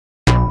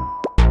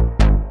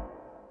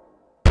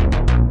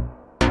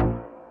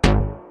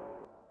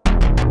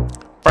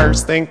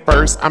First thing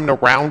first, I'm the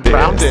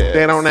roundest.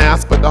 They don't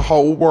ask, but the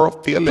whole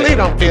world feel it. They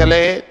don't feel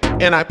it.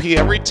 And I pee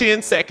every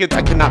 10 seconds,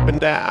 I can up and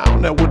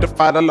down. That would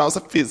defy the laws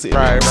of physics.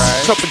 Right.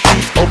 Cup of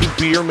juice, open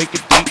beer, make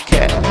it deep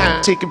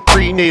cat. Taking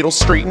prenatal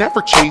straight,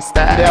 never chase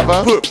that.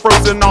 Never put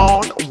frozen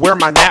on, wear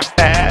my nap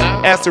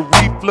pad. Acid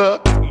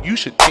reflux, you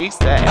should taste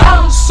that.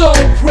 I'm so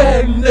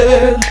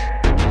pregnant,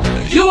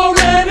 you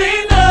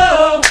already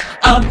know.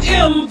 I'm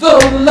in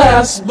the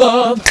last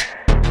month,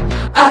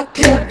 I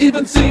can't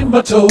even see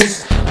my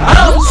toes.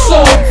 I'm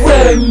so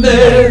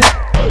pregnant,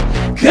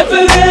 can't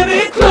fit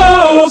any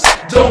clothes.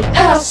 Don't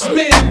ask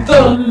me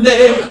the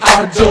name,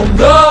 I don't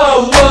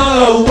know.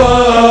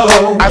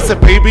 I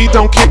said, baby,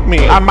 don't kick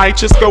me, I might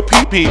just go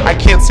pee-pee. I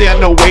can't say I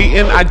know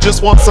waiting, I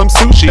just want some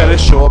sushi. Better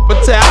show up a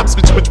tab,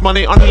 switch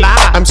money online.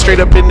 I'm straight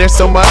up in there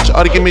so much,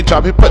 ought to give me a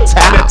job, hit put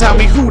tab. Now tell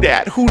me who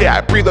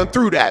that, breathing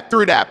through that.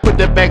 Put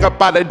that bag up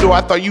by the door,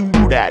 I thought you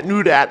knew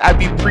that. I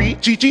be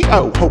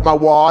pre-GGO, hope my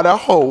water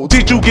holds.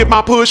 Did you get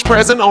my push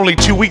present? Only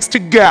 2 weeks to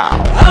go.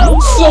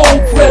 I'm so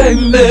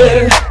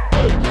pregnant,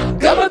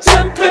 got my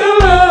 10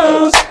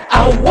 pillows.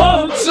 I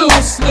want to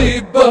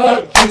sleep,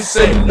 but you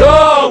say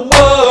no.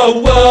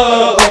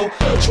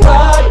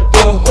 Tried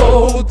the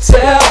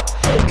hotel,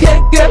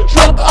 can't get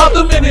drunk off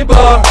the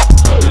minibar.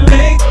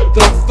 Make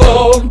the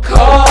phone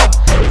call,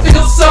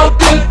 feels so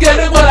good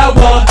getting what I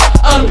want.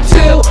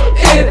 Until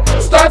it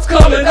starts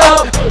coming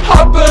out,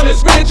 heartburn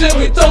is raging,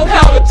 we don't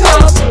have a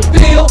time.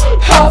 Feel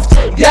puffed,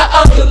 yeah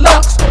I'm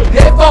deluxe.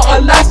 Gave for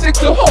elastic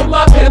to hold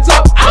my pants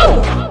up.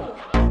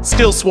 Ow!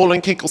 Still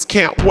swollen kinkles,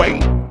 can't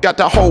wait. Got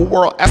the whole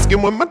world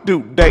asking when my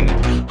due date.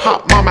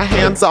 Hot mama,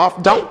 hands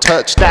off, don't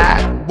touch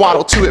that.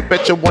 Waddle to it,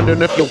 bet you're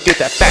wondering if you'll get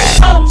that fat.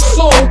 I'm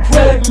so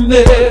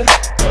pregnant,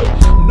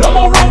 no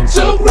more room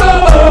to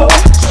grow.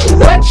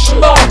 Stretch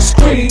marks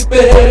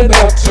creeping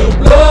back to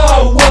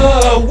blow.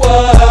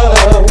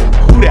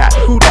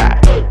 Who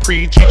that?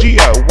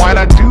 Pre-GGO, why'd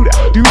I do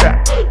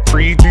that?